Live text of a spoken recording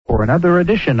for another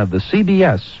edition of the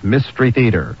CBS Mystery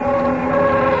Theater.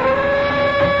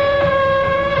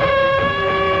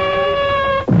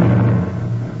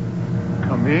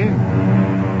 Come in.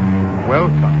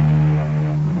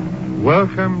 Welcome.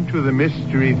 Welcome to the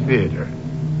Mystery Theater.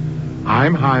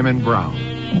 I'm Hyman Brown.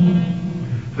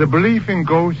 The belief in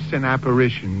ghosts and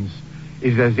apparitions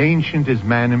is as ancient as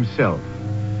man himself.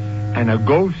 And a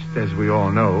ghost, as we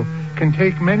all know, can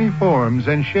take many forms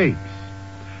and shapes.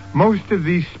 Most of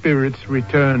these spirits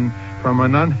return from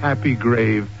an unhappy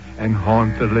grave and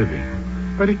haunt the living.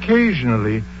 But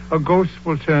occasionally, a ghost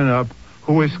will turn up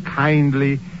who is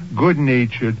kindly,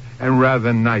 good-natured, and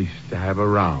rather nice to have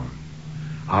around.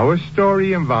 Our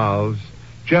story involves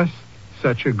just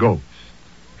such a ghost.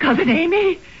 Cousin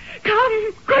Amy,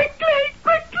 come, quickly,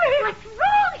 quickly. What's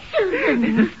wrong, Susan?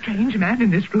 There's a strange man in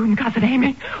this room, Cousin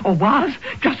Amy, or was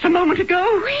just a moment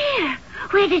ago. Where?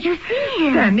 Where did you see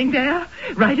him? Standing there,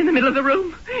 right in the middle of the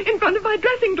room, in front of my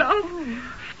dressing glass,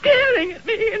 staring at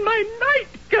me in my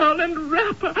nightgown and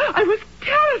wrapper. I was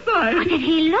terrified. What did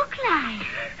he look like?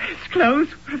 His clothes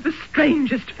were of the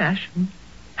strangest fashion.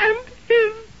 And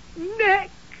his neck.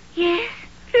 Yes?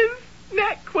 His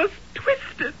neck was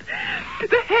twisted.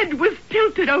 The head was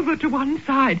tilted over to one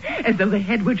side, as though the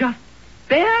head were just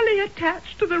barely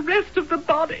attached to the rest of the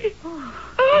body.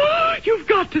 Oh, you've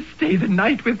got to stay the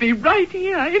night with me right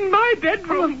here in my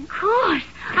bedroom. Of course.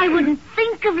 I wouldn't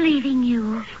think of leaving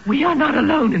you. We are not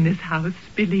alone in this house,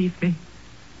 believe me.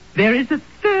 There is a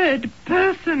third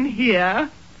person here,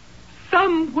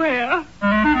 somewhere.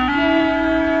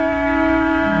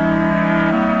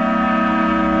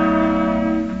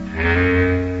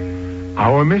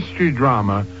 Our mystery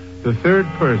drama, The Third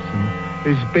Person,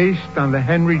 is based on the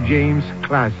Henry James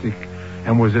classic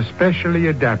and was especially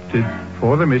adapted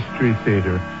for the Mystery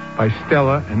Theater by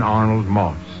Stella and Arnold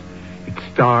Moss. It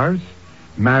stars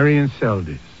Marion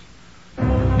Seldes.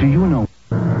 Do you know?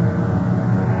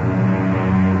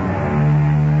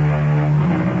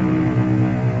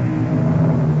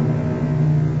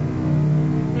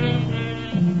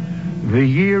 The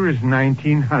year is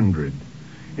 1900.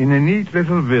 In a neat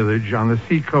little village on the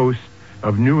seacoast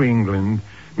of New England,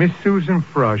 Miss Susan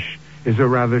Frush is a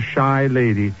rather shy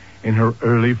lady in her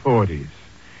early 40s.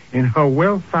 In her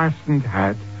well-fastened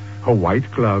hat, her white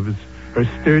gloves, her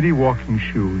sturdy walking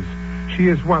shoes, she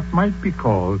is what might be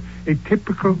called a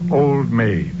typical old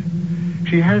maid.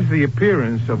 She has the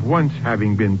appearance of once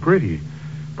having been pretty,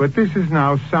 but this is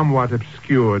now somewhat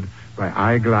obscured by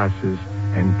eyeglasses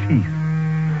and teeth.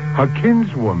 Her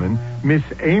kinswoman, Miss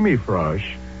Amy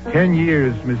Frush, 10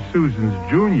 years Miss Susan's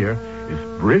junior,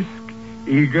 is brisk,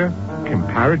 eager,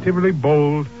 comparatively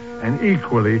bold, and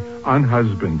equally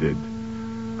unhusbanded.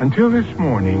 Until this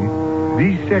morning,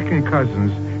 these second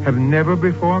cousins have never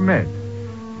before met.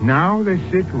 Now they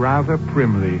sit rather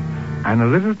primly and a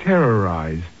little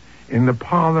terrorized in the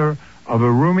parlor of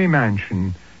a roomy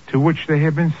mansion to which they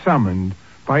have been summoned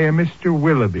by a Mr.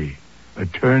 Willoughby,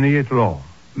 attorney at law.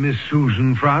 Miss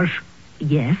Susan Frush?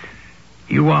 Yes?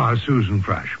 You are Susan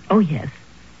Frush. Oh, yes.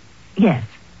 Yes,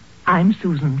 I'm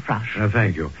Susan Frush.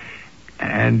 Thank you.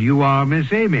 And you are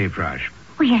Miss Amy Frush.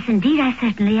 Oh, yes, indeed, I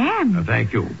certainly am.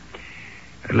 Thank you.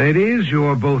 Ladies, you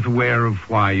are both aware of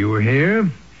why you are here.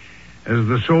 As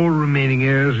the sole remaining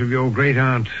heirs of your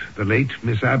great-aunt, the late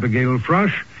Miss Abigail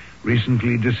Frush,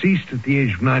 recently deceased at the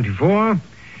age of 94,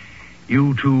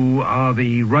 you two are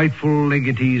the rightful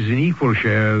legatees in equal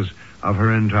shares of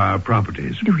her entire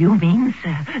properties. Do you mean,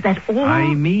 sir, that all...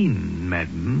 I mean,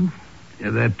 madam,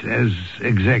 that as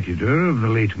executor of the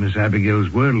late Miss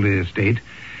Abigail's worldly estate,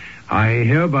 I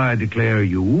hereby declare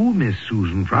you, Miss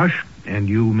Susan Frush, and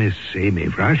you, Miss Amy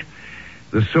Frush,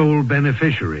 the sole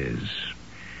beneficiaries.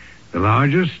 The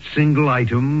largest single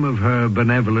item of her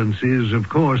benevolence is, of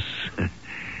course,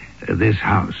 this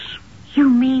house. You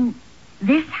mean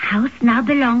this house now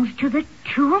belongs to the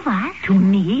two of us? To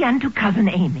me and to Cousin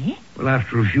Amy? Well,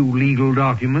 after a few legal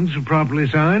documents are properly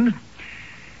signed.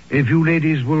 If you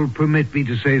ladies will permit me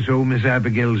to say so, Miss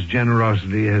Abigail's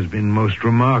generosity has been most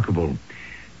remarkable,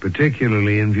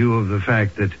 particularly in view of the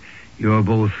fact that you are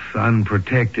both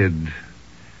unprotected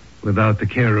without the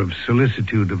care of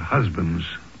solicitude of husbands.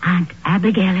 Aunt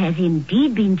Abigail has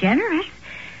indeed been generous.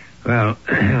 Well,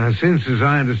 since, as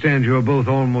I understand, you are both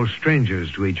almost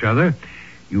strangers to each other,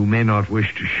 you may not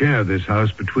wish to share this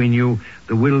house between you.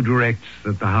 The will directs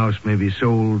that the house may be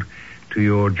sold to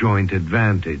your joint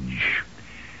advantage.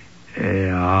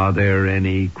 Are there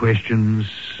any questions?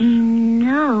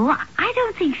 No, I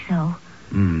don't think so.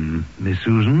 Miss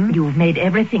Susan? You've made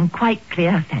everything quite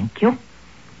clear, thank you.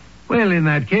 Well, in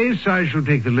that case, I shall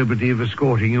take the liberty of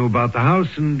escorting you about the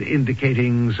house and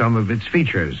indicating some of its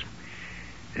features.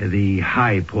 the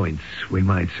high points, we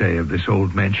might say, of this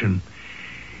old mansion.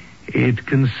 It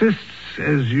consists,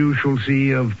 as you shall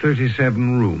see, of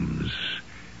 37 rooms,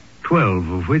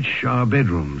 12 of which are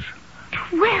bedrooms.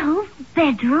 12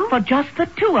 bedrooms? For just the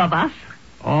two of us.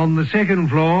 On the second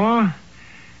floor,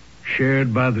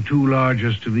 shared by the two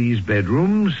largest of these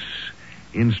bedrooms,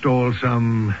 installed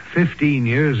some 15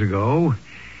 years ago,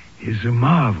 is a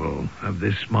marvel of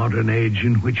this modern age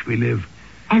in which we live.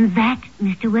 And that,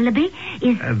 Mr. Willoughby,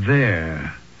 is...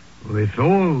 There, with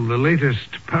all the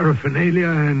latest paraphernalia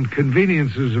and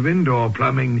conveniences of indoor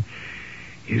plumbing,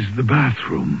 is the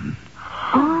bathroom.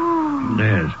 Oh.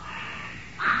 Yes.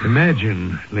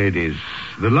 Imagine, ladies,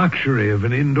 the luxury of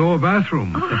an indoor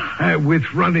bathroom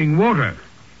with running water.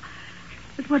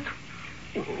 But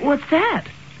what's that?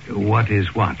 What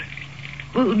is what?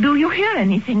 Well, do you hear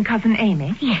anything, Cousin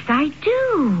Amy? Yes, I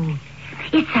do.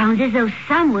 It sounds as though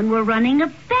someone were running a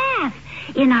bath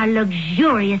in our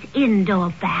luxurious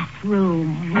indoor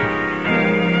bathroom.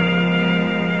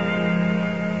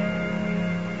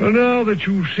 Well, now that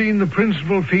you've seen the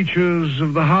principal features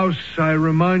of the house, I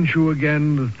remind you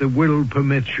again that the will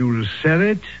permits you to sell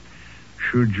it,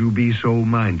 should you be so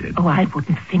minded. Oh, I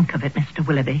wouldn't think of it, Mr.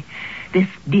 Willoughby. This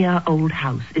dear old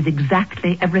house is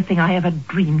exactly everything I ever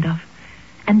dreamed of.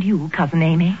 And you, Cousin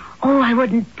Amy? Oh, I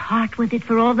wouldn't part with it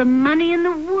for all the money in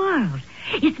the world.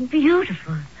 It's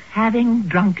beautiful. Having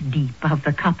drunk deep of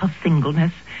the cup of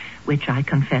singleness, which I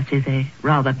confess is a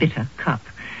rather bitter cup,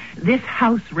 this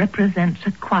house represents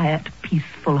a quiet,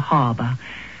 peaceful harbor.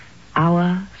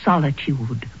 Our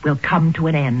solitude will come to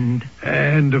an end.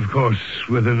 And, of course,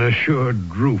 with an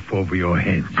assured roof over your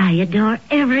heads. I adore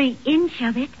every inch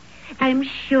of it. I'm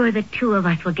sure the two of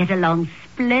us will get along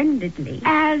splendidly.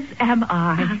 As am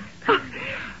I.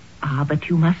 But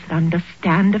you must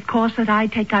understand, of course, that I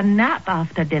take a nap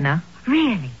after dinner.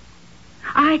 Really?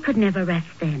 I could never rest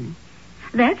then.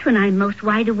 That's when I'm most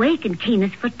wide awake and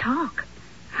keenest for talk.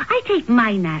 I take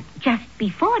my nap just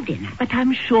before dinner. But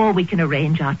I'm sure we can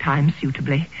arrange our time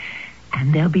suitably.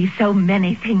 And there'll be so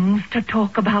many things to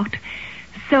talk about.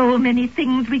 So many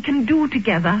things we can do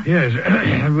together. Yes.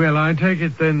 Well, I take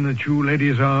it then that you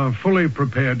ladies are fully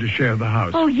prepared to share the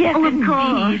house. Oh, yes, of indeed.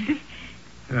 course.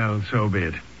 Well, so be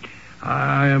it.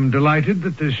 I am delighted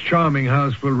that this charming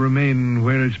house will remain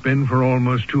where it's been for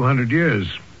almost 200 years,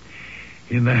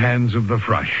 in the hands of the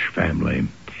Frush family.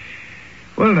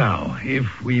 Well, now,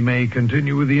 if we may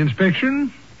continue with the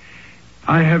inspection,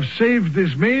 I have saved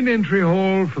this main entry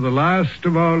hall for the last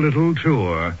of our little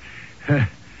tour.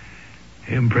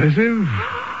 Impressive?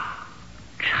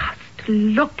 Just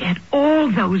look at all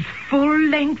those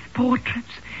full-length portraits.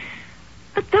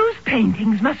 But those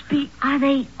paintings must be... Are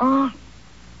they all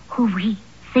who we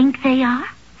think they are?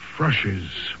 Frushes.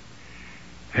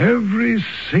 Every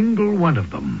single one of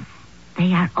them.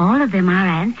 They are all of them our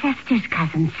ancestors,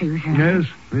 Cousin Susan. Yes,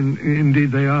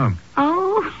 indeed they are.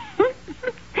 Oh,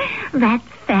 that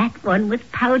fat one with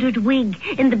powdered wig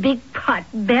and the big pot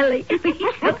belly. He's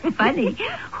so funny.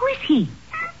 Who is he?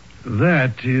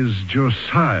 That is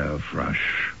Josiah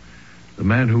Frush, the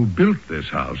man who built this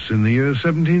house in the year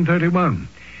 1731.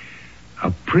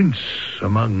 A prince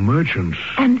among merchants.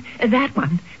 And that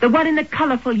one, the one in the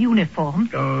colorful uniform.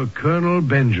 Colonel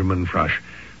Benjamin Frush,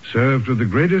 served with the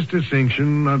greatest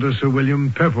distinction under Sir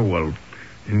William Pepperwell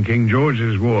in King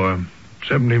George's War,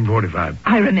 1745.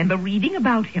 I remember reading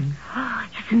about him. Oh,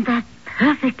 isn't that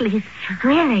perfectly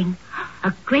thrilling?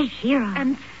 A great hero.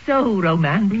 And so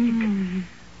romantic.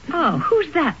 Oh,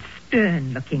 who's that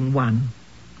stern-looking one?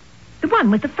 The one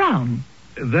with the frown.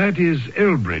 That is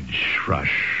Elbridge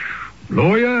Frush.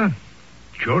 Lawyer,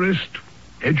 jurist,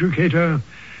 educator,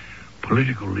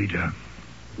 political leader.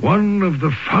 One of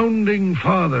the founding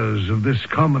fathers of this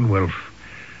Commonwealth.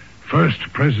 First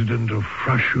president of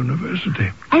Frush University.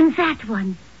 And that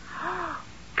one.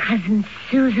 Cousin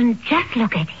Susan, just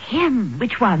look at him.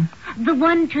 Which one? The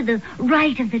one to the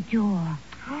right of the door.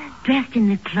 Dressed in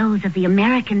the clothes of the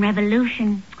American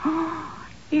Revolution. Oh,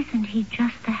 isn't he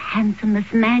just the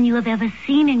handsomest man you have ever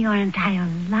seen in your entire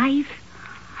life?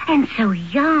 And so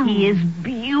young. He is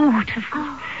beautiful.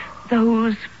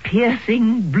 Those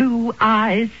piercing blue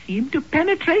eyes seem to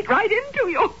penetrate right into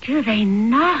you. Do they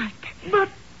not? But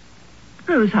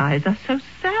those eyes are so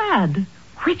sad.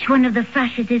 Which one of the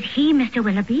Frushes is he, Mr.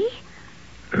 Willoughby?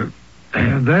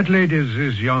 That lady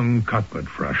is young Cuthbert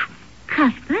Frush.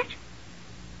 Cuthbert?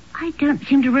 I don't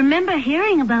seem to remember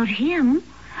hearing about him.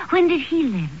 When did he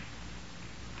live?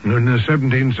 In the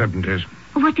 1770s.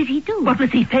 What did he do? What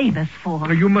was he famous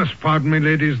for? You must pardon me,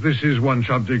 ladies. This is one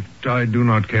subject I do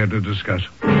not care to discuss.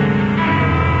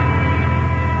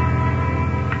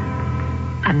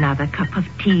 Another cup of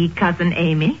tea, Cousin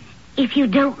Amy? If you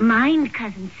don't mind,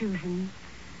 Cousin Susan.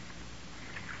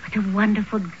 What a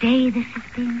wonderful day this has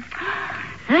been.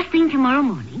 First thing tomorrow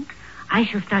morning, I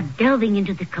shall start delving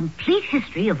into the complete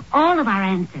history of all of our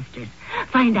ancestors.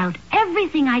 Find out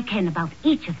everything I can about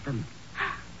each of them.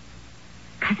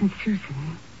 Cousin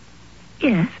Susan.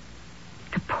 Yes?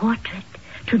 The portrait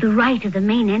to the right of the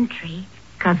main entry.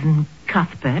 Cousin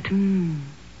Cuthbert?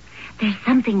 There's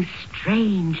something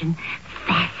strange and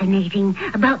fascinating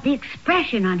about the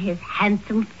expression on his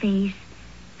handsome face.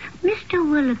 Mr.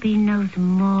 Willoughby knows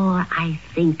more, I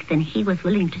think, than he was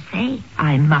willing to say.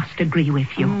 I must agree with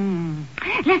you.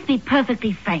 Let's be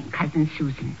perfectly frank, Cousin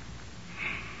Susan.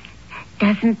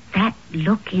 Doesn't that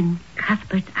look in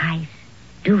Cuthbert's eyes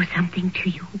do something to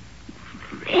you?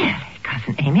 Really,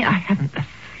 Cousin Amy, I haven't the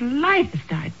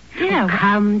slightest idea. Oh,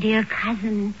 come, dear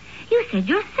cousin. You said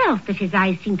yourself that his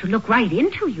eyes seemed to look right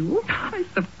into you. I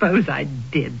suppose I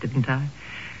didn't I?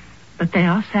 But they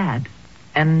are sad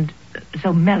and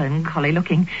so melancholy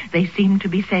looking. They seem to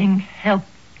be saying, help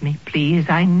me, please.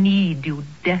 I need you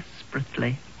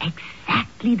desperately.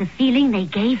 Exactly the feeling they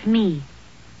gave me.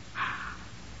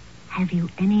 Have you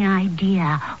any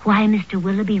idea why Mr.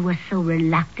 Willoughby was so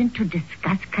reluctant to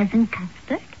discuss Cousin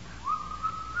Cuthbert?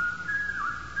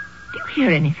 Do you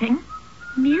hear anything?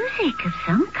 Music of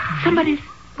some kind. Somebody's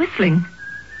whistling.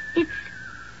 It's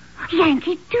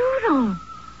Yankee Doodle.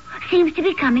 Seems to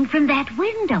be coming from that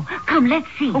window. Come, let's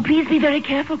see. Oh, please be very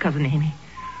careful, Cousin Amy.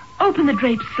 Open the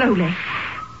drapes slowly.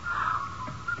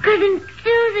 Cousin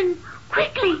Susan,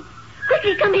 quickly.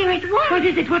 Quickly, come here at once. What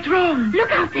is it? What's wrong?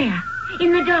 Look out there,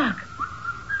 in the dark.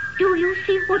 Do you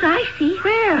see what I see?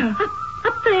 Where?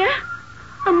 Up there,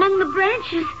 among the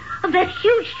branches of that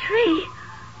huge tree.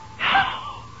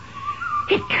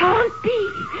 It can't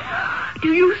be. Do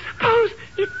you suppose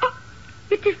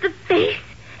it is the face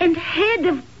and head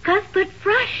of Cuthbert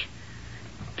Thrush,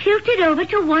 tilted over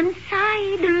to one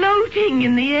side, floating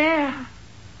in the air,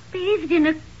 bathed in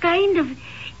a kind of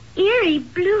eerie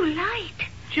blue light?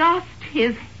 Just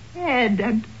his head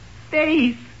and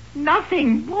face,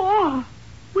 nothing more.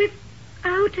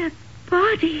 Without a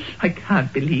body. I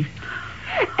can't believe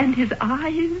it. And his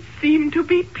eyes seem to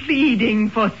be pleading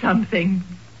for something.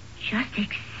 Just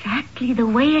exactly the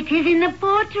way it is in the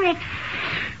portrait.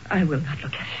 I will not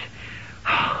look at it.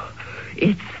 Oh,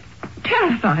 it's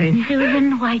terrifying.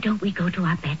 Susan, why don't we go to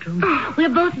our bedroom? We're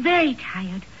both very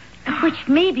tired, which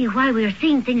may be why we're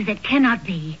seeing things that cannot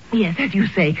be. Yes, as you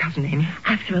say, Cousin Amy.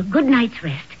 After a good night's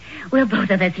rest, we'll both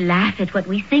of us laugh at what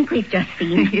we think we've just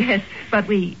seen. Yes, but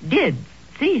we did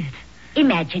see it.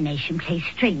 Imagination plays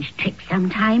strange tricks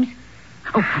sometimes.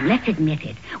 Oh, come, let's admit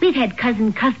it. We've had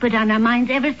Cousin Cuthbert on our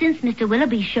minds ever since Mr.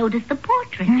 Willoughby showed us the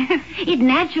portrait. It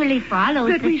naturally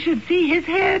follows that we should see his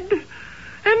head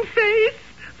and face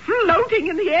floating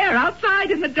in the air outside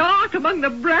in the dark among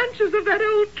the branches of that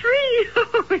old tree.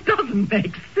 Oh, it doesn't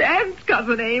make sense,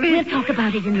 Cousin Amy. We'll talk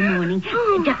about it in the morning.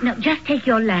 Just take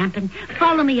your lamp and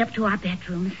follow me up to our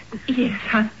bedrooms. Yes,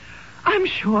 I'm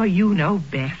sure you know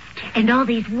best. And all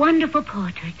these wonderful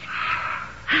portraits.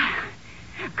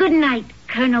 Good night,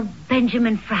 Colonel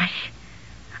Benjamin Thrush.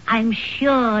 I'm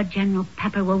sure General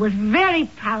Pepperwell was very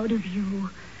proud of you.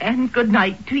 And good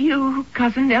night to you,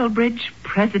 Cousin Elbridge,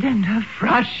 president of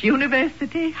Thrush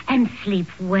University. And sleep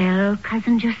well,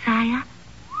 Cousin Josiah.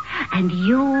 And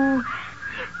you...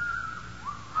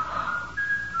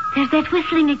 There's that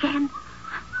whistling again.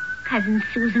 Cousin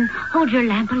Susan, hold your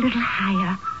lamp a little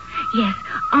higher. Yes,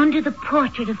 onto the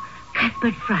portrait of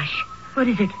Cuthbert Thrush. What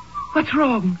is it? What's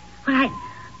wrong? Well,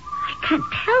 I can't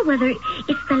tell whether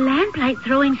it's the lamplight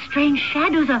throwing strange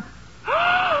shadows or...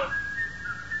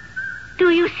 Do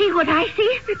you see what I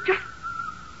see? It just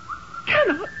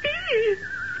cannot be.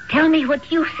 Tell me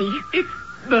what you see. It's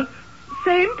the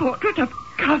same portrait of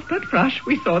Cuthbert Thrush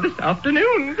we saw this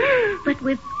afternoon. But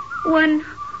with one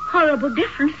horrible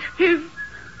difference. His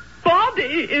body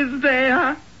is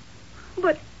there.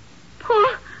 But poor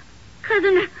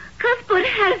Cousin Cuthbert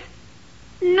has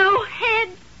no head.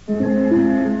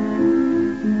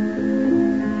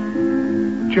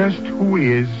 Just who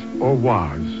is or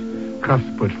was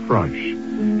Cuthbert Thrush?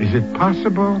 Is it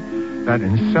possible that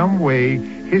in some way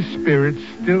his spirit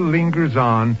still lingers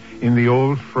on in the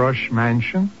old Thrush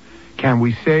mansion? Can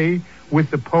we say,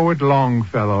 with the poet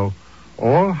Longfellow,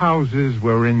 all houses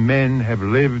wherein men have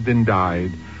lived and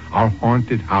died are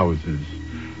haunted houses.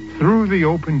 Through the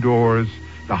open doors,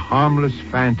 the harmless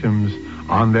phantoms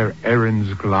on their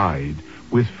errands glide,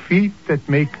 with feet that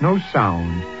make no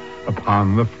sound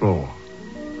upon the floor.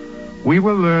 We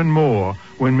will learn more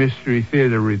when Mystery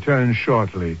Theater returns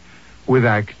shortly with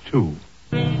Act 2.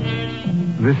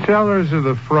 The cellars of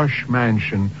the Frush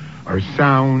mansion are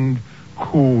sound,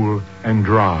 cool, and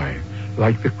dry,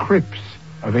 like the crypts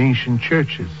of ancient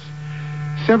churches.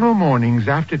 Several mornings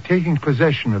after taking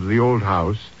possession of the old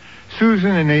house,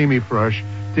 Susan and Amy Frush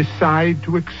decide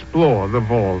to explore the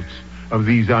vaults of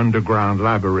these underground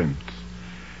labyrinths.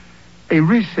 A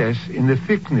recess in the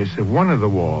thickness of one of the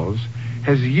walls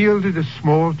has yielded a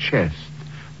small chest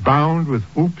bound with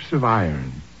hoops of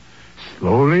iron.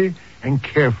 Slowly and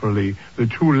carefully, the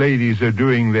two ladies are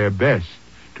doing their best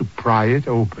to pry it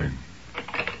open.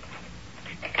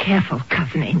 Careful,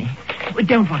 Cousin Amy. We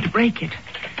don't want to break it.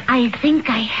 I think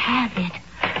I have it.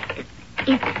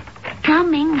 It's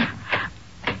coming.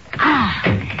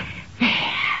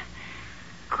 There.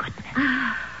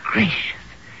 Goodness gracious.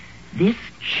 This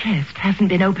chest hasn't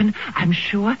been opened, I'm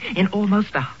sure, in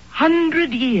almost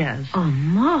 100 years. Or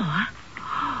more.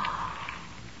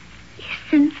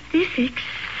 Isn't this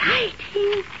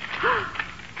exciting?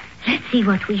 Let's see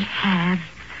what we have.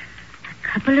 A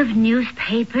couple of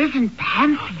newspapers and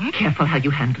pamphlets. Careful how you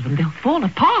handle them. They'll fall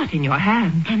apart in your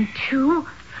hand. And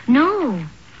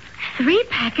 3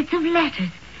 packets of letters,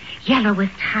 yellow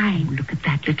with time. Look at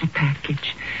that little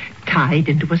package, tied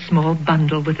into a small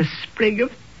bundle with a sprig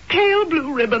of pale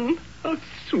blue ribbon. Oh,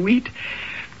 sweet.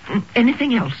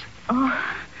 Anything else? Oh,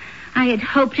 I had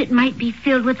hoped it might be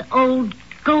filled with old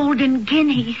golden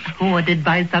guineas. Hoarded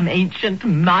by some ancient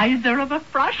miser of a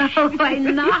Frush. Oh, why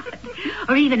not?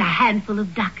 Or even a handful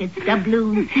of ducats,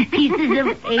 doubloons, pieces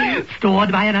of eight.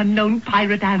 Stored by an unknown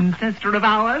pirate ancestor of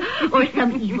ours. Or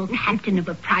some evil captain of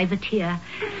a privateer.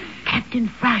 Captain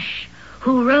Frush,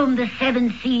 who roamed the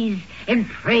 7 seas and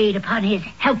preyed upon his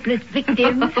helpless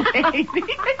victims.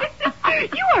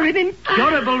 You are an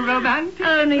incurable romantic.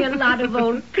 Only a lot of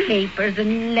old papers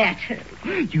and letters.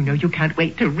 You know you can't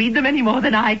wait to read them any more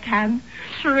than I can.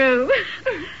 True.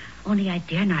 Only I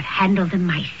dare not handle them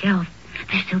myself.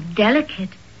 They're so delicate.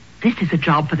 This is a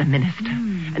job for the minister.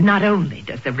 Not only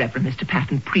does the Reverend Mr.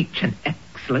 Patton preach an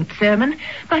excellent sermon,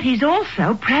 but he's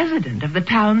also president of the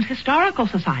town's historical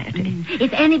society.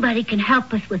 If anybody can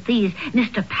help us with these,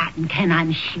 Mr. Patton can,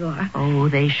 I'm sure. Oh,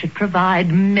 they should provide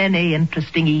many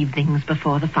interesting evenings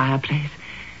before the fireplace.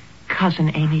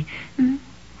 Cousin Amy,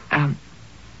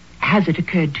 has it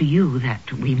occurred to you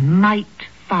that we might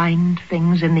find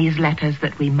things in these letters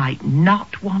that we might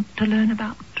not want to learn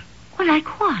about? Well, like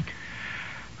what?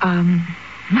 I'm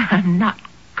not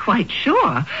quite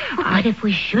sure. But if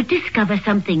we should discover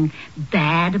something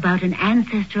bad about an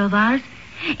ancestor of ours,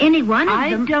 any one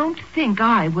of them... I don't think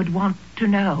I would want to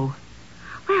know.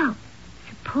 Well,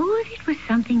 suppose it was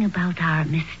something about our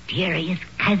mysterious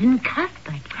cousin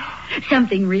Cuthbert.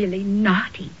 Something really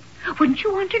naughty. Wouldn't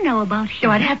you want to know about him?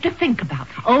 So I'd have to think about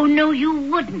it. Oh, no, you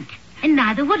wouldn't. And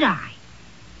neither would I.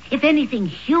 If anything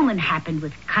human happened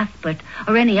with Cuthbert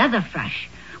or any other Frush,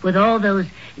 with all those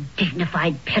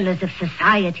dignified pillars of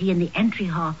society in the entry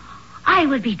hall, I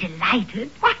would be delighted.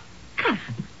 What?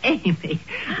 Cousin Amy,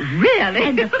 really?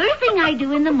 And the first thing I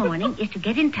do in the morning is to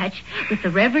get in touch with the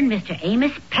Reverend Mr.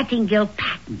 Amos Pettingill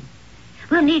Patton.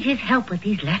 We'll need his help with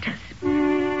these letters.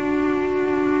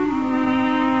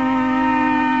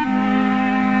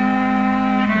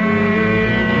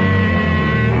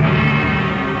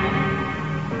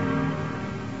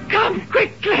 Come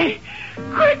quickly!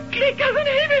 Quickly, Cousin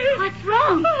Amy! What's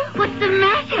wrong? What's the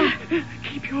matter?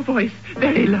 Keep your voice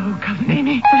very low, Cousin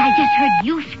Amy. Well, I just heard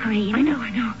you scream. I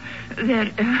know. There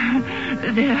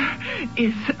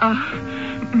is a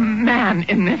man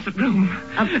in this room.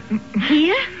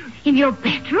 Here? In your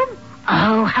bedroom?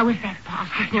 Oh, how is that I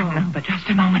possible? don't know, but just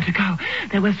a moment ago,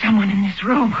 there was someone in this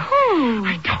room. Who?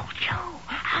 I told you.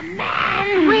 A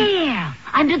man. Where?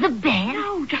 Under the bed?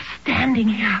 No, just standing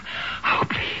here. Oh,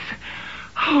 please.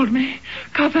 Hold me.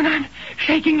 Cousin, I'm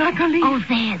shaking like a leaf. Oh,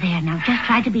 there. Now, just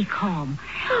try to be calm.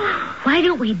 Why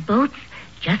don't we both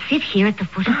just sit here at the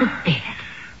foot of the bed?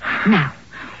 Now,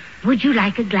 would you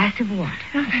like a glass of water?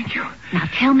 No, thank you. Now,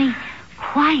 tell me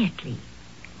quietly.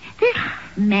 This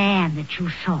man that you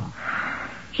saw,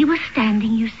 he was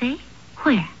standing, you say?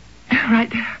 Where? Right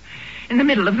there, in the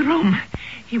middle of the room.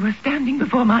 He was standing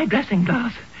before my dressing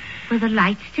glass. Were the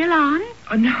lights still on?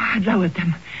 Oh, no, I'd lowered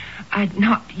them. I'd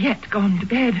not yet gone to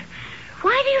bed.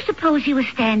 Why do you suppose he was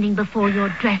standing before your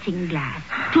dressing glass?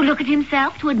 To look at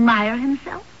himself? To admire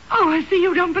himself? Oh, I see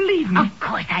you don't believe me. Of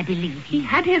course I believe He you.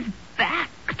 had his back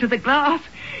to the glass.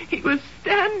 He was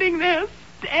standing there,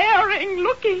 staring,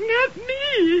 looking at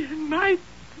me in my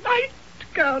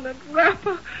nightgown and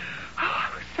wrapper. Oh, I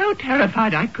was so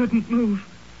terrified I couldn't move.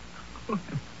 Oh,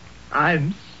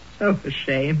 I'm so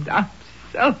ashamed. I'm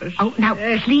so ashamed. Oh, now,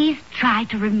 please try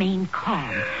to remain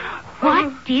calm.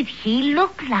 What did he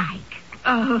look like?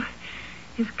 Oh,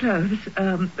 his clothes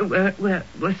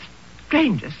were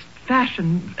strangest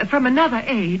fashion, from another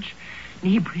age.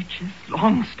 Knee breeches,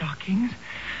 long stockings,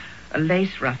 a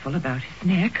lace ruffle about his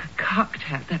neck, a cocked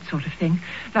hat, that sort of thing.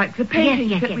 Like the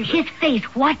paintings Yes. His face,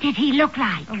 what did he look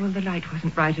like? Oh, well, the light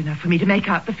wasn't bright enough for me to make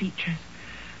out the features.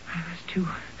 I was too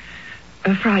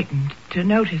frightened to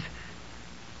notice.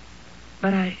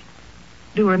 But I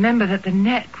do remember that the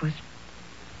neck was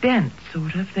bent,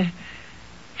 sort of. The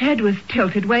head was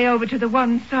tilted way over to the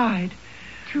one side.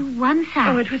 To one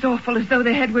side? Oh, it was awful, as though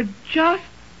the head were just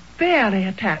barely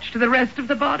attached to the rest of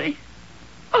the body.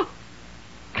 Oh,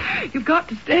 you've got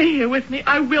to stay here with me.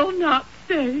 I will not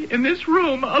stay in this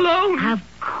room alone. Of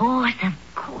course.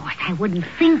 I wouldn't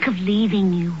think of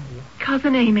leaving you.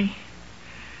 Cousin Amy,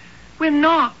 we're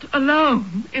not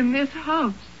alone in this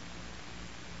house.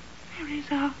 There is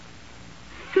a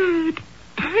third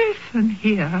person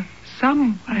here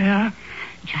somewhere.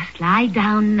 Just lie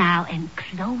down now and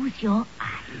close your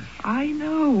eyes. I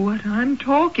know what I'm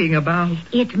talking about.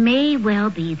 It may well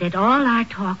be that all our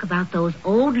talk about those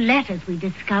old letters we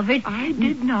discovered... I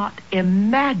did not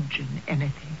imagine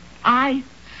anything. I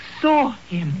saw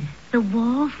him. The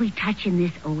walls we touch in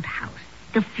this old house,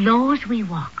 the floors we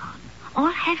walk on,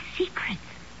 all have secrets.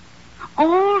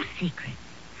 All secrets.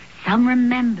 Some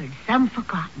remembered, some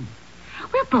forgotten.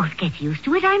 We'll both get used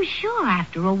to it, I'm sure,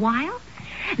 after a while.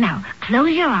 Now,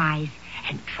 close your eyes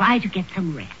and try to get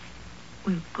some rest.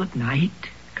 Well, good night,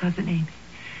 Cousin Amy.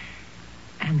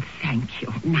 And thank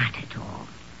you. Not at all.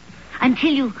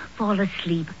 Until you fall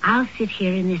asleep, I'll sit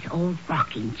here in this old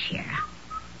rocking chair.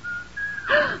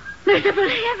 Merciful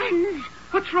heavens!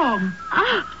 What's wrong?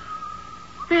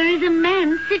 There is a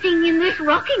man sitting in this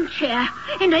rocking chair,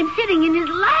 and I'm sitting in his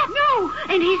lap. No!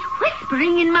 And he's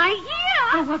whispering in my ear.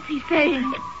 Oh, what's he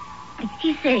saying?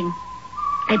 He's saying,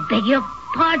 I beg your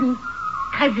pardon,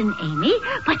 Cousin Amy,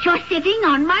 but you're sitting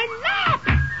on my lap.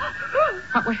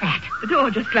 What was that? The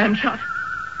door just slammed shut.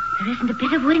 There isn't a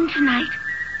bit of wind tonight.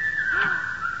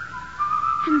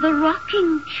 And the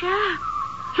rocking chair.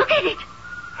 Look at it.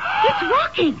 It's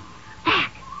rocking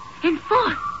back and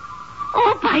forth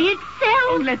all by itself.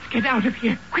 Oh, let's get out of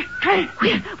here. Quick, Clay.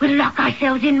 We'll lock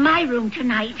ourselves in my room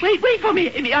tonight. Wait for me,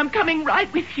 Amy. I'm coming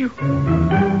right with you.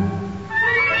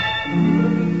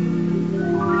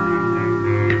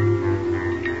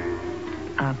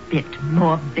 A bit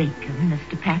more bacon,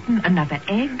 Mr. Patton. Another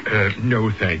egg? No,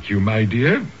 thank you, my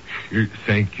dear.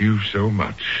 Thank you so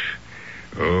much.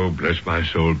 Oh, bless my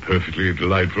soul, perfectly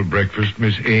delightful breakfast,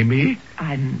 Miss Amy.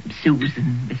 I'm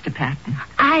Susan, Mr. Patton.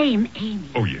 I'm Amy.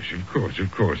 Oh, yes,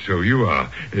 of course, so you are.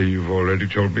 You've already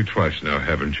told me twice now,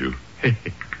 haven't you?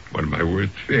 One of my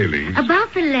worst failings.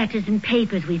 About the letters and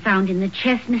papers we found in the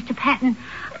chest, Mr. Patton.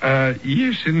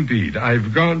 Yes, indeed.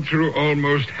 I've gone through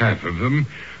almost half of them.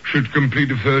 Should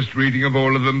complete a first reading of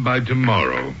all of them by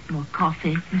tomorrow. More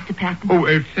coffee, Mr. Patton?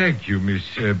 Oh, thank you, Miss...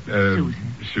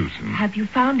 Susan. Have you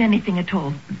found anything at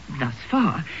all, thus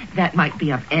far, that might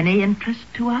be of any interest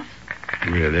to us?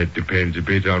 Well, that depends a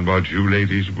bit on what you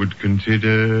ladies would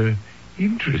consider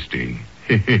interesting.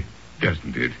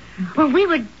 Doesn't it? Well, we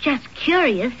were just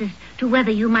curious as to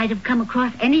whether you might have come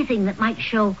across anything that might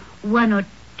show one or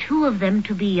two of them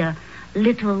to be a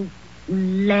little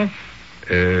less...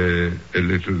 a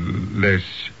little less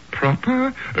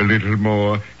proper, a little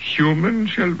more human,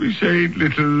 shall we say,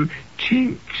 little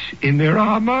chinks in their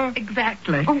armor.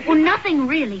 Exactly. Oh, nothing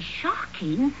really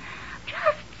shocking.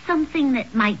 Just something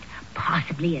that might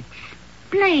possibly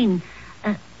explain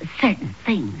certain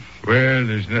things. Well,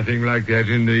 there's nothing like that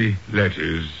in the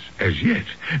letters as yet.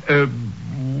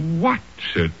 What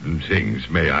certain things,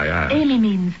 may I ask? Amy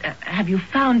means, have you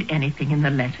found anything in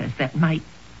the letters that might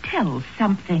tell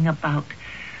something about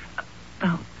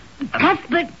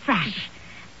Cuthbert Thrush.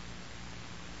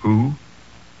 Who?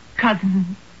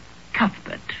 Cousin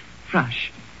Cuthbert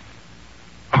Thrush.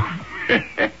 Oh.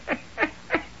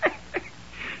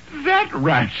 That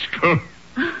rascal.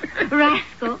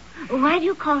 Rascal? Why do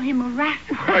you call him a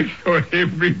rascal? I thought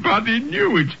everybody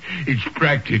knew it. It's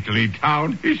practically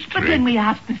town history. But when we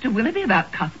asked Mr. Willoughby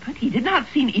about Cuthbert, he did not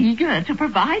seem eager to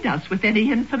provide us with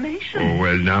any information. Oh,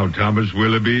 well, now Thomas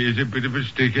Willoughby is a bit of a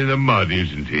stick in the mud,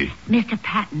 isn't he? Mr.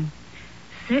 Patton,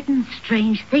 certain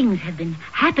strange things have been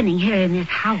happening here in this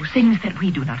house. Things that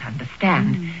we do not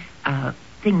understand.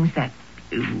 Things that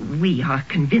we are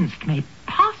convinced may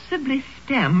possibly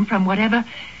stem from whatever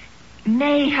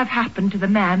may have happened to the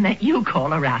man that you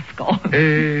call a rascal.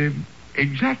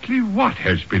 Exactly what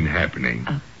has been happening?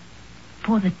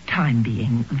 For the time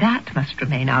being, that must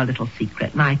remain our little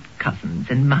secret, my cousin's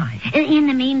and mine. In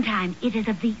the meantime, it is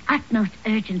of the utmost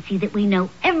urgency that we know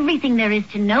everything there is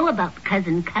to know about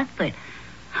Cousin Cuthbert.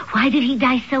 Why did he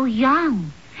die so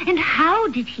young? And how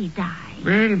did he die?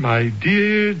 Well, my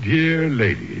dear, dear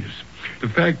ladies, the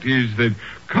fact is that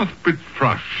Cuthbert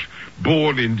Thrush,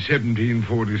 born in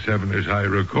 1747, as I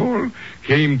recall,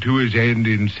 came to his end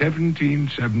in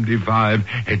 1775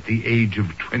 at the age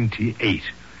of 28.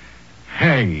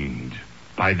 Hanged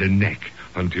by the neck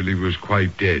until he was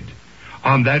quite dead.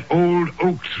 On that old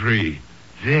oak tree,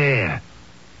 there,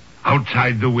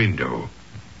 outside the window.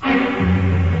 Aren't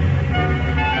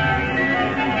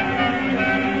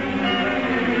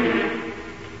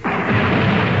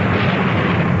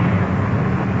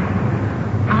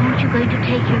you going to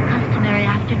take your customary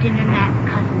after-dinner nap,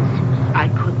 Cousin Susan? I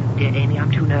couldn't, dear Amy. I'm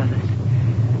too nervous.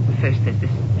 First there's this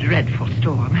dreadful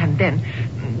storm, and then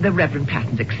the Reverend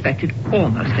Patton's expected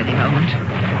almost any moment.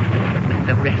 With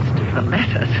the rest of the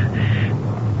letters.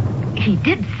 He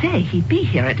did say he'd be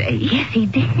here at 8. Yes, he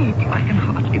did. I can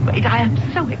hardly wait. I am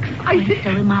so excited. And so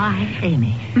am I.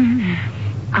 Amy,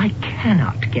 I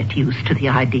cannot get used to the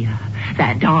idea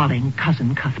that darling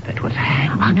Cousin Cuthbert was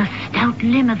hanged. On a stout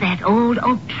limb of that old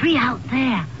oak tree out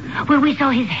there, where we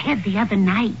saw his head the other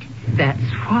night. That's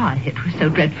why it was so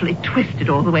dreadfully twisted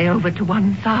all the way over to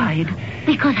one side.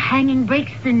 Because hanging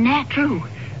breaks the neck. True.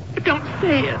 But don't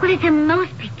say it. Well, it's a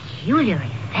most peculiar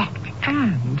effect.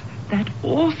 And that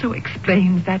also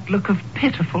explains that look of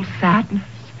pitiful sadness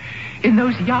in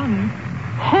those young,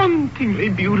 hauntingly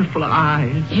beautiful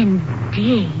eyes.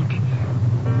 Indeed.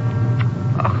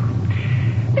 Oh,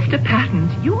 Mr.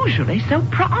 Patton's usually so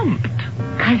prompt.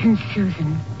 Cousin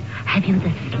Susan, have you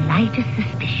the slightest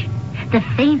suspicion, the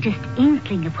faintest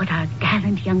inkling of what our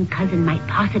gallant young cousin might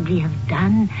possibly have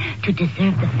done to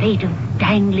deserve the fate of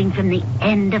dangling from the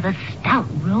end of a stout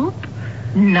rope?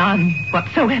 None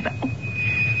whatsoever. Oh,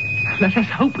 let us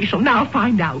hope we shall now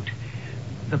find out.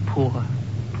 The poor,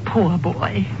 poor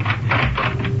boy.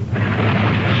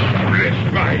 Bless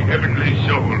my heavenly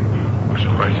soul. It was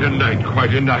quite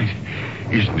a night.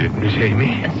 Isn't it, Miss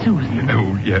Amy? Susan.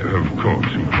 Oh, yeah, of course.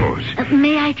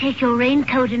 May I take your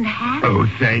raincoat and hat? Oh,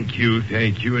 thank you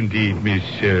indeed, Miss,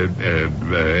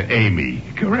 Amy.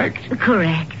 Correct?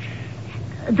 Correct.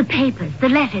 The papers, the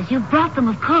letters, you brought them,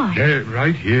 of course.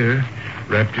 Right here,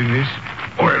 wrapped in this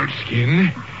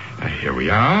oilskin. Here we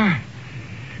are.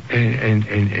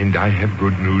 And I have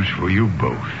good news for you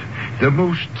both. The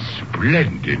most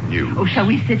splendid news. Oh, shall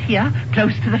we sit here,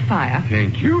 close to the fire?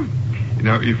 Thank you.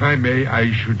 Now, if I may,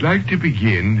 I should like to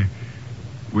begin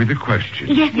with a question.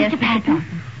 Yes, Mr. Patton.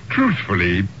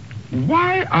 Truthfully,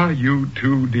 why are you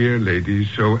two dear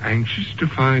ladies so anxious to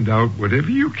find out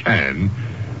whatever you can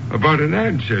about an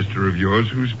ancestor of yours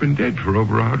who's been dead for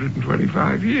over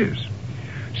 125 years?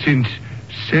 Since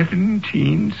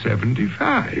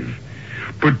 1775.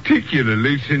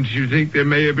 Particularly since you think there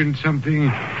may have been something,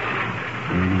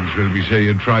 shall we say,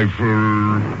 a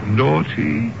trifle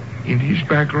naughty in his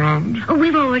background? Oh,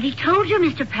 we've already told you,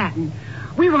 Mr. Patton.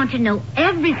 We want to know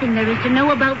everything there is to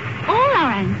know about all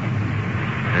our ancestors.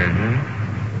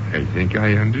 I think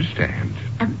I understand.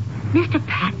 Mr.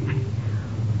 Patton,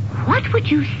 what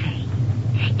would you say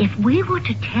if we were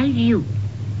to tell you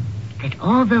that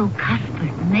although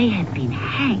Cuthbert may have been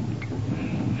hanged,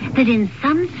 that in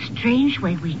some strange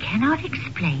way we cannot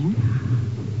explain,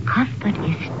 Cuthbert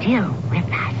is still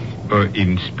with us?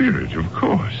 In spirit, of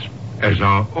course, as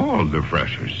are all the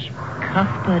Freshers.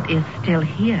 Cuthbert is still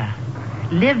here,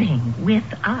 living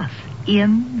with us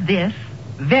in this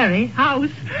very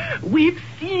house. We've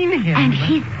seen him. And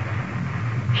he's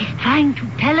trying to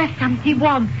tell us something. He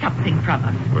wants something from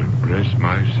us. Well, bless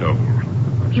my soul.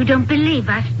 You don't believe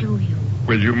us, do you?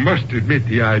 Well, you must admit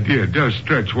the idea does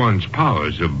stretch one's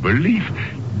powers of belief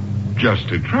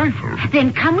just a trifle.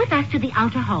 Then come with us to the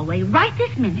outer hallway right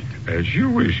this minute. As you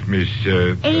wish, Miss...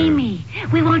 Amy,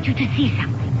 we want you to see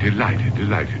something. Delighted,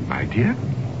 my dear.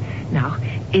 Now,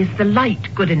 is the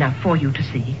light good enough for you to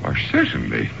see? Oh,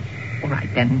 certainly. All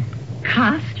right, then,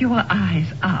 cast your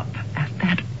eyes up at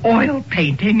that oil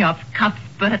painting of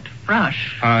Cuthbert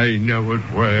Thrush. I know it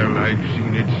well. I've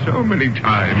seen it so many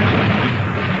times.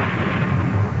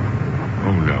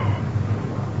 Oh, no.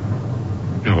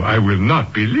 No, I will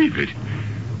not believe it.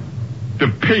 The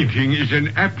painting is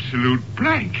an absolute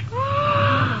blank.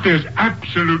 There's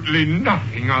absolutely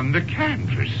nothing on the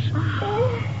canvas.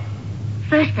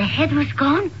 First the head was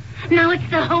gone. Now it's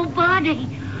the whole body.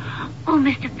 Oh,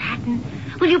 Mr. Patton,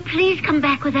 will you please come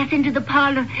back with us into the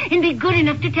parlor and be good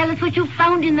enough to tell us what you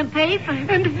found in the paper?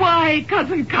 And why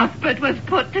Cousin Cuthbert was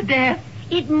put to death.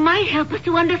 It might help us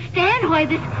to understand why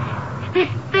this This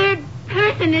third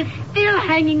person is still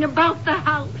hanging about the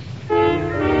house.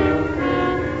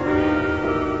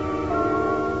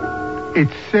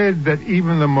 It's said that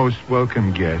even the most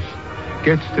welcome guest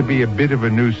gets to be a bit of a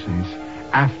nuisance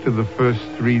after the first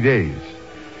 3 days.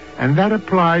 And that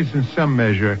applies in some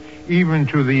measure even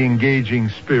to the engaging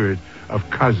spirit of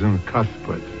Cousin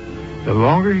Cuthbert. The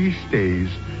longer he stays,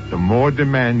 the more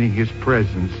demanding his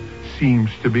presence seems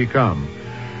to become.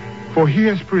 For he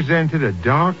has presented a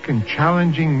dark and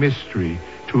challenging mystery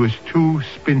to his two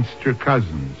spinster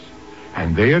cousins,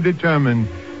 and they are determined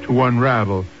to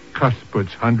unravel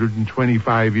Cuthbert's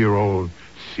 125-year-old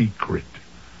secret.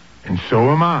 And so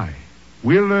am I.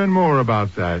 We'll learn more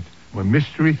about that when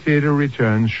Mystery Theater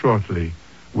returns shortly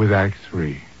with Act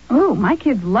 3. Ooh, my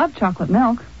kids love chocolate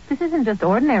milk. This isn't just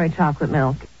ordinary chocolate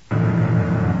milk.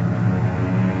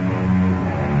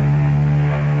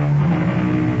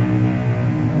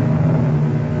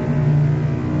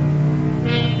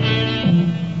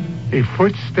 A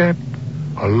footstep,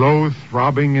 a low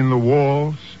throbbing in the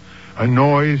walls, a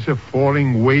noise of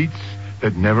falling weights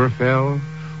that never fell,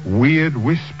 weird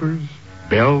whispers,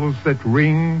 bells that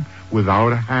ring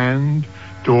without a hand,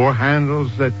 door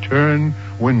handles that turn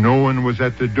when no one was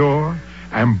at the door,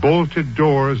 and bolted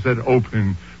doors that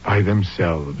open by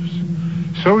themselves.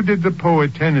 So did the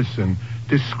poet Tennyson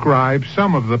describe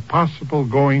some of the possible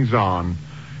goings-on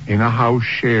in a house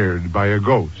shared by a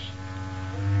ghost.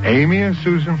 Amy and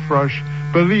Susan Frush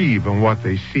believe in what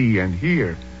they see and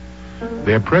hear.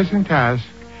 Their present task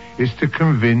is to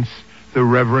convince the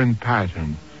Reverend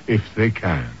Patton, if they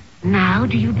can. Now,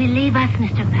 do you believe us,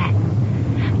 Mr.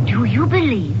 Patton? Do you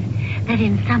believe that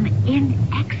in some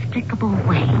inexplicable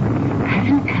way,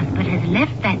 Cousin Cuthbert has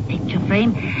left that picture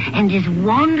frame and is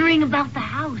wandering about the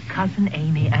house? Cousin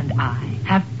Amy and I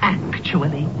have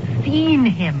actually seen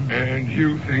him. And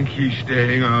you think he's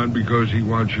staying on because he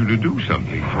wants you to do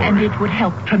something for And him? it would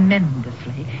help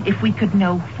tremendously if we could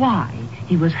know why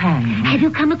he was hanged. Have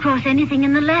you come across anything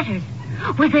in the letters?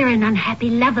 Was there an unhappy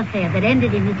love affair that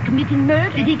ended in his committing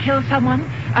murder? Did he kill someone?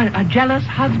 A jealous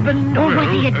husband? Or was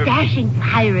he a dashing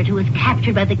pirate who was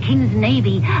captured by the King's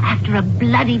Navy after a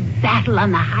bloody battle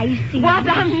on the high seas? What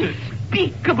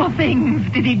unspeakable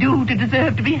things did he do to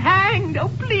deserve to be hanged? Oh,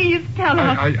 please tell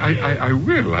us. I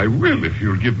will, if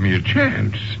you'll give me a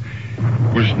chance.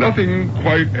 Was nothing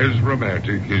quite as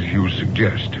romantic as you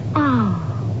suggest. Oh,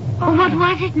 what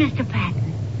was it, Mr. Patton?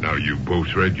 Now, you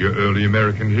both read your early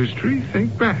American history.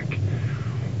 Think back.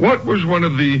 What was one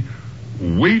of the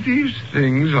weightiest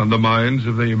things on the minds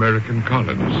of the American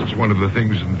colonists? One of the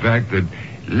things, in fact, that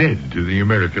led to the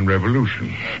American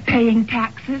Revolution. Paying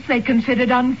taxes they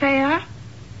considered unfair?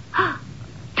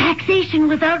 Taxation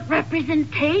without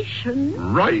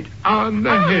representation? Right on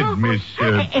the head, Miss...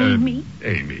 Amy.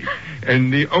 Amy.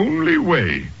 And the only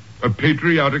way a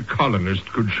patriotic colonist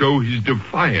could show his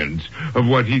defiance of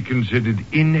what he considered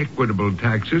inequitable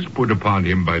taxes put upon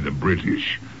him by the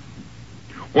British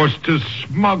was to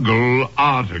smuggle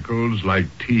articles like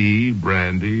tea,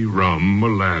 brandy, rum,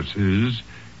 molasses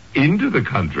into the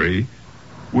country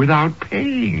without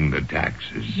paying the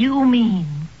taxes. You mean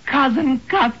Cousin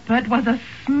Cuthbert was a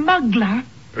smuggler?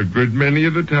 A good many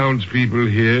of the townspeople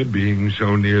here, being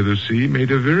so near the sea,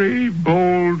 made a very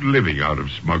bold living out of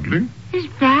smuggling. Is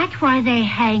that why they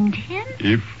hanged him?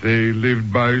 If they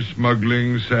lived by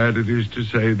smuggling, sad it is to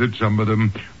say that some of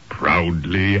them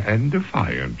proudly and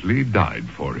defiantly died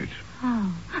for it.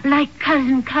 Oh, like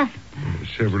Cousin Cuthbert.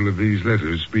 Several of these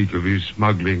letters speak of his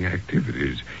smuggling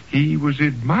activities. He was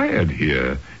admired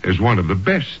here as one of the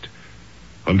best,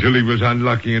 until he was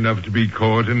unlucky enough to be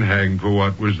caught and hanged for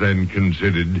what was then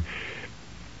considered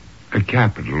a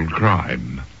capital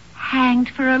crime. Hanged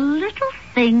for a little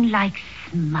thing like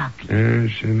smuggling.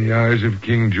 Yes, in the eyes of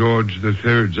King George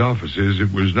III's officers,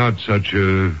 it was not such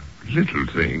a little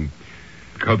thing.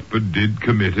 Cuthbert did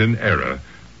commit an error,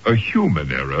 a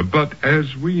human error, but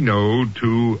as we know,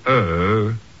 to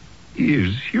err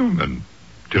is human.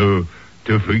 To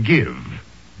forgive,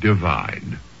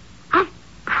 divine. Of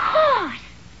course.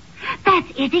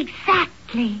 That's it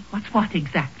exactly. What's what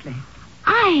exactly?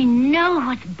 I know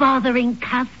what's bothering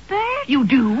Cuthbert. You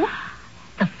do?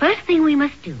 The first thing we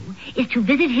must do is to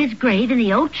visit his grave in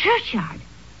the old churchyard.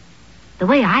 The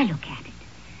way I look at it,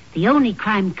 the only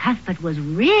crime Cuthbert was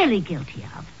really guilty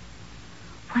of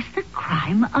was the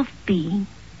crime of being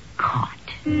caught.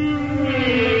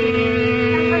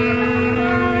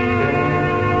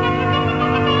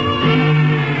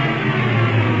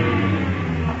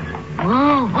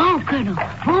 Whoa, Colonel.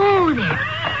 Whoa there.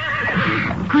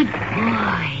 Good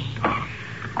boy.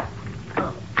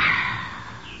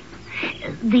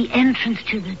 The entrance entrance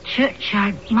to the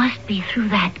churchyard must be through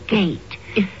that gate.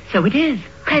 So it is.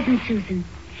 Cousin Susan,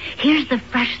 here's the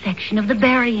fresh section of the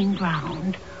burying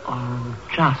ground. Oh,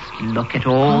 just look at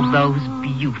all those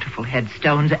beautiful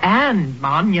headstones and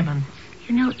monuments.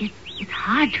 You know, it's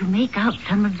hard to make out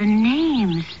some of the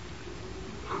names.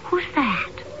 Who's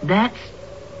that? That's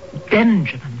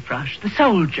Benjamin Frush, the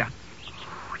soldier.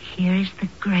 Here's the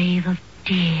grave of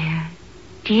dear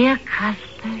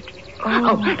Cuthbert.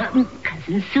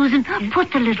 Cousin Susan,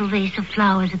 put the little vase of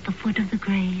flowers at the foot of the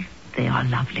grave. They are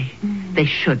lovely. They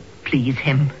should please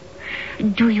him.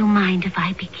 Do you mind if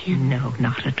I begin? No,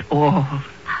 not at all.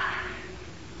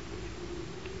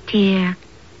 Dear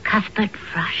Cuthbert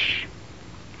Frush,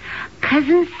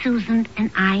 Cousin Susan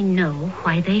and I know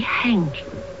why they hanged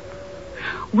you.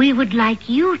 We would like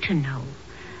you to know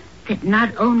that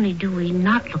not only do we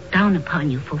not look down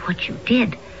upon you for what you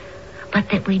did, but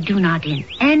that we do not in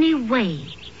any way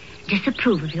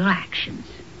disapprove of your actions.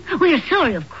 We are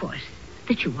sorry, of course,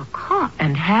 that you were caught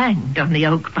and hanged on the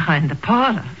oak behind the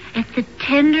parlor at the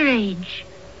tender age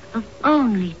of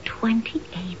only 28.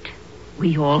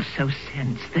 We also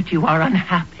sense that you are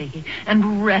unhappy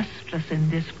and restless in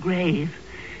this grave.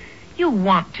 You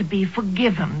want to be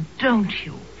forgiven, don't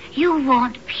you? You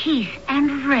want peace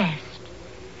and rest.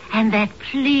 And that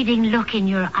pleading look in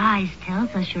your eyes tells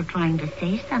us you're trying to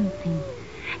say something.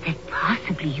 That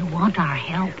possibly you want our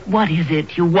help. What is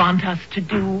it you want us to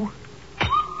do?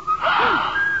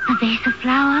 The vase of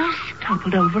flowers?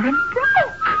 Toppled over and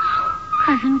broke.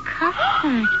 Cousin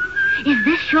Cuthbert, is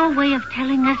this your way of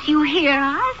telling us you hear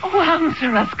us? Oh,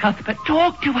 answer us, Cuthbert.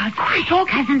 Talk to us. Talk.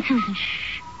 Cousin Susan,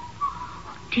 shh.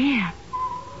 Oh, dear.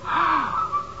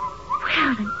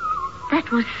 Well,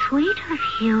 that was sweet of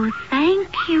you. Thank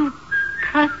you,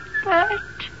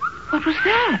 Cuthbert. What was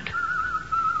that?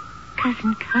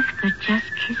 Cousin Cuthbert just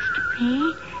kissed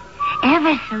me,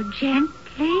 ever so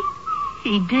gently.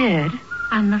 He did?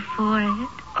 On the forehead.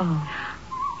 Oh.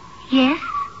 Yes,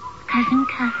 Cousin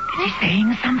Cuthbert. Is he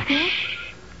saying something?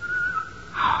 Shh.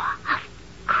 Oh, of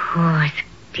course,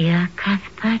 dear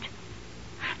Cuthbert.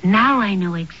 Now I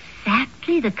know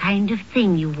exactly the kind of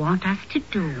thing you want us to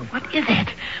do. What is it?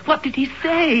 What did he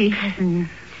say? Cousin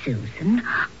Susan,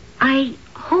 I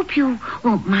hope you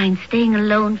won't mind staying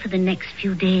alone for the next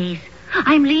few days.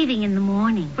 I'm leaving in the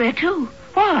morning. Where to?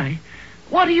 Why?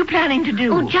 What are you planning to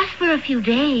do? Oh, just for a few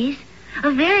days.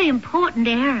 A very important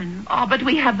errand. Oh, but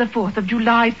we have the 4th of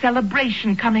July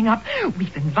celebration coming up.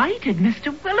 We've invited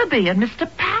Mr. Willoughby and Mr.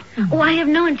 Patton. Oh, I have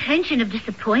no intention of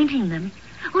disappointing them.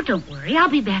 Oh, don't worry. I'll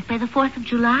be back by the 4th of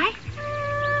July.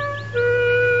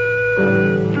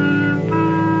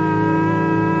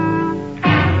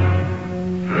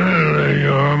 There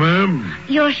you are, ma'am.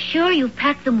 You're sure you've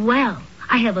packed them well?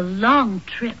 I have a long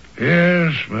trip.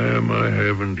 Yes, ma'am, I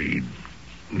have indeed.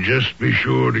 Just be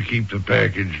sure to keep the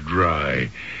package dry.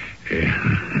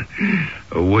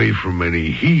 Away from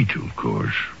any heat, of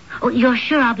course. Oh, you're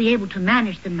sure I'll be able to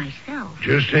manage them myself?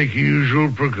 Just take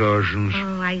usual precautions.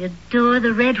 Oh, I adore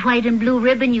the red, white, and blue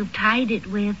ribbon you've tied it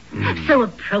with. So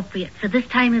appropriate for this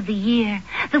time of the year,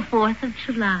 the 4th of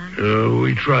July.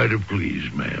 We try to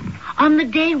please, ma'am. On the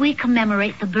day we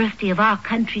commemorate the birthday of our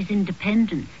country's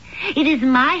independence, it is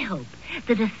my hope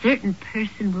that a certain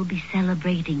person will be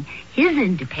celebrating his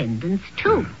independence,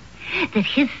 too. That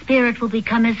his spirit will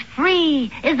become as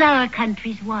free as our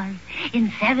country's was in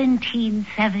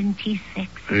 1776.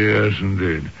 Yes,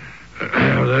 indeed.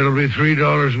 That'll be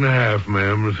 $3.50,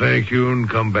 ma'am. Thank you, and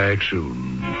come back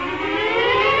soon.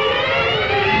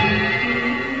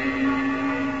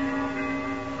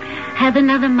 Have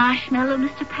another marshmallow,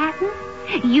 Mr. Patton?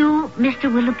 You, Mr.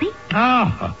 Willoughby?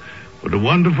 Ah, what a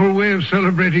wonderful way of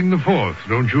celebrating the 4th.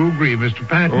 Don't you agree, Mr.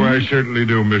 Patton? Oh, I certainly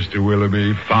do, Mr.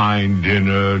 Willoughby. Fine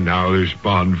dinner, now this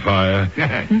bonfire.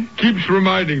 Keeps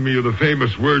reminding me of the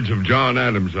famous words of John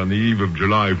Adams on the eve of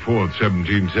July 4th,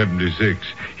 1776.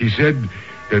 He said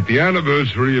that the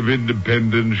anniversary of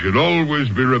independence should always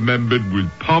be remembered with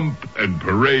pomp and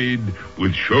parade,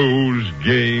 with shows,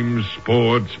 games,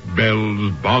 sports,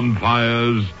 bells,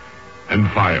 bonfires, and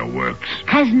fireworks.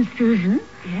 Cousin Susan?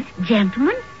 Yes?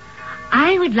 Gentlemen,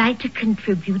 I would like to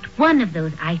contribute one of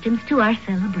those items to our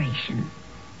celebration.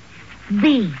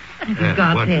 These. What have you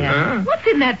got there? What's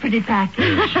in that pretty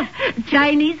package?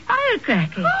 Chinese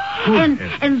firecrackers.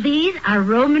 And these are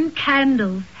Roman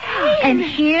candles. And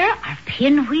here are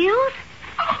pinwheels.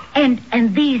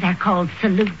 And these are called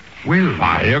salutes. Well,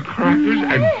 firecrackers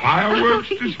and fireworks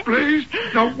displays?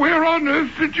 Now, where on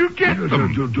earth did you get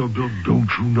them? Don't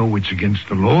you know it's against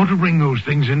the law to bring those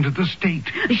things into the state?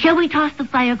 Shall we toss the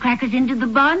firecrackers into the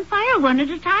bonfire one at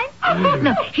a time?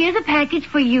 Look, here's a package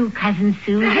for you, Cousin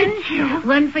Susan. Thank you.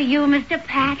 One for you, Mr.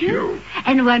 Patton. you.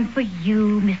 And one for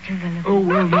you, Mr. Willoughby. Oh,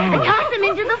 well, now. Toss them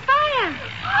into the fire.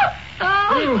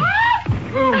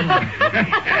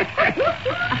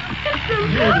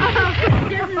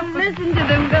 Just listen to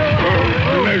them go.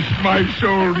 Oh, bless my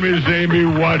soul, Miss Amy,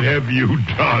 what have you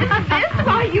done? That's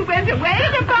why you went away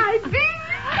to buy beans.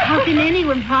 How can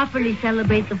anyone properly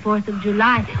celebrate the 4th of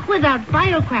July without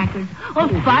firecrackers or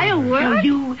fireworks? So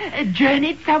you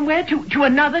journeyed somewhere to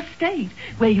another state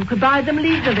where you could buy them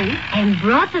legally. And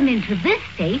brought them into this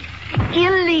state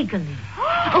illegally.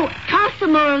 Oh, toss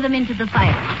some more of them into the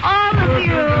fire. All of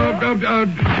you.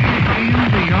 In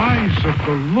the eyes of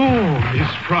the law,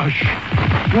 Miss Thrush,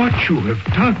 what you have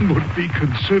done would be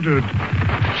considered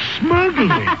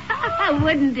smuggling.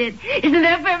 Wouldn't it? Isn't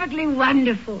that perfectly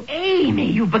wonderful?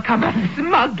 Amy, you've become a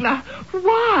smuggler.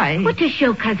 Why? Well, to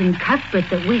show Cousin Cuthbert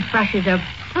that we Thrushes are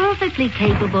perfectly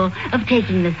capable of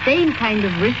taking the same kind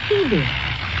of risk he did.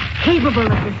 Capable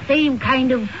of the same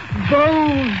kind of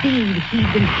bold deed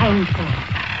he'd been hanged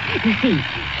for. You see,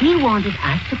 he wanted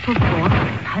us to perform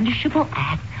a punishable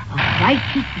act of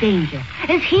righteous danger,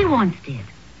 as he once did.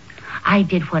 I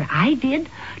did what I did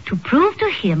to prove to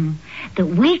him that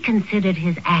we considered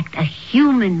his act a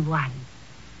human one.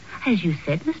 As you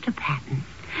said, Mr. Patton,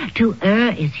 to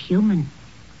err is human,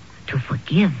 to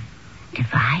forgive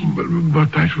divine.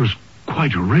 But that was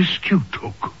quite a risk you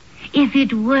took. If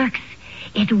it works,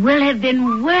 it will have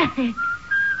been worth it.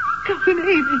 Cousin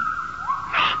Amy,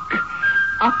 look,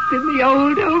 up in the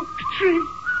old oak tree.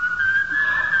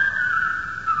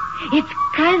 It's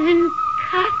Cousin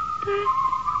Cuthbert,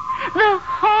 the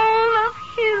whole of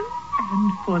him.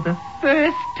 And for the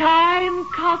first time,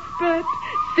 Cuthbert,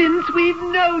 since we've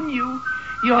known you,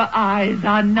 your eyes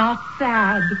are not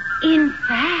sad. In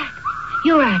fact,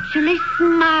 you're actually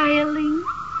smiling.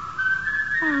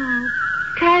 Oh,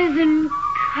 Cousin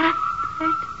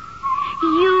Cuthbert,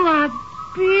 you are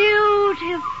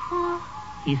beautiful.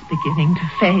 He's beginning to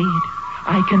fade.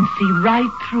 I can see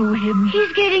right through him.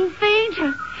 He's getting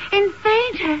fainter and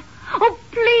fainter. Oh,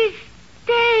 please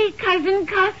stay, Cousin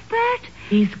Cuthbert.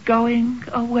 He's going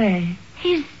away.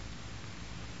 He's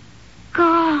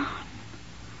gone.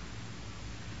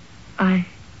 I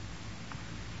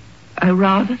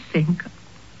rather think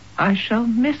I shall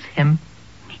miss him.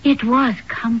 It was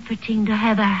comforting to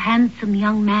have a handsome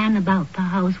young man about the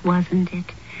house, wasn't it?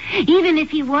 Even if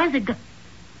he was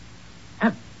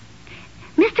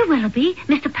Mr. Willoughby,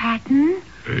 Mr. Patton.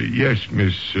 Yes,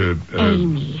 Miss...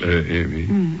 Amy. Amy.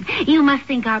 You must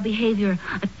think our behavior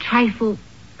a trifle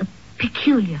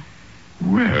peculiar.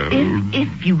 Well...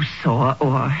 If you saw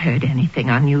or heard anything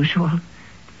unusual,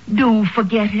 do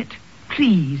forget it,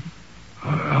 please.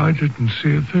 I didn't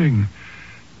see a thing.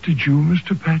 Did you,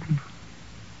 Mr. Patton?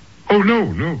 Oh, no,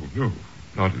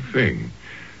 not a thing.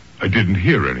 I didn't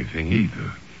hear anything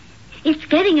either. It's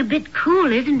getting a bit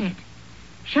cool, isn't it?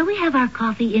 Shall we have our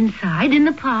coffee inside in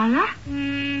the parlor?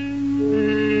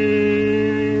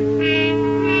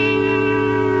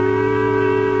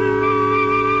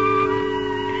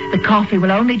 The coffee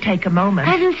will only take a moment.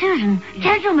 Cousin Susan,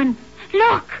 gentlemen,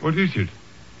 look. What is it?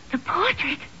 The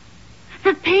portrait.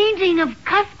 The painting of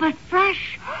Cuthbert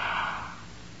Thrush.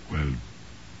 Well,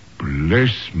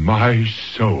 bless my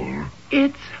soul.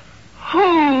 It's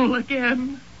whole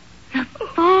again. The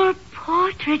full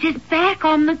portrait is back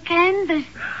on the canvas,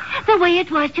 the way it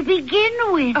was to begin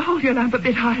with. Hold your lamp a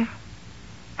bit higher.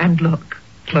 And look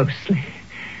closely.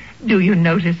 Do you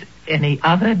notice any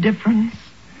other difference?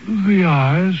 The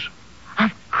eyes.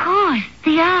 Of course,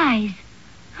 the eyes.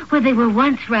 Where they were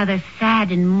once rather sad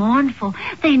and mournful,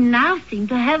 they now seem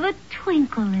to have a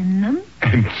twinkle in them.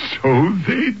 And so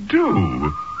they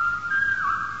do.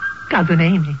 Cousin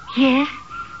Amy, Yes,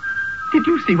 did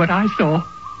you see what I saw?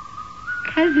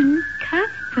 Cousin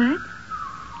Cuthbert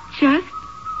just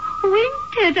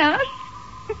winked at us.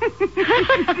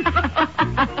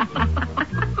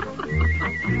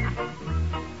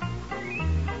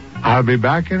 I'll be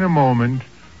back in a moment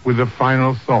with a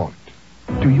final thought.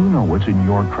 Do you know what's in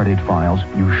your credit files?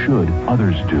 You should.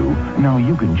 Others do. Now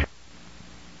you can...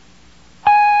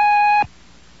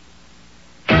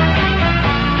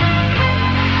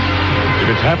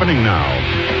 It's happening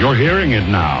now. You're hearing it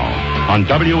now on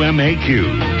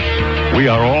WMAQ. We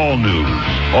are all news,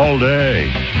 all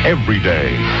day, every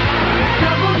day.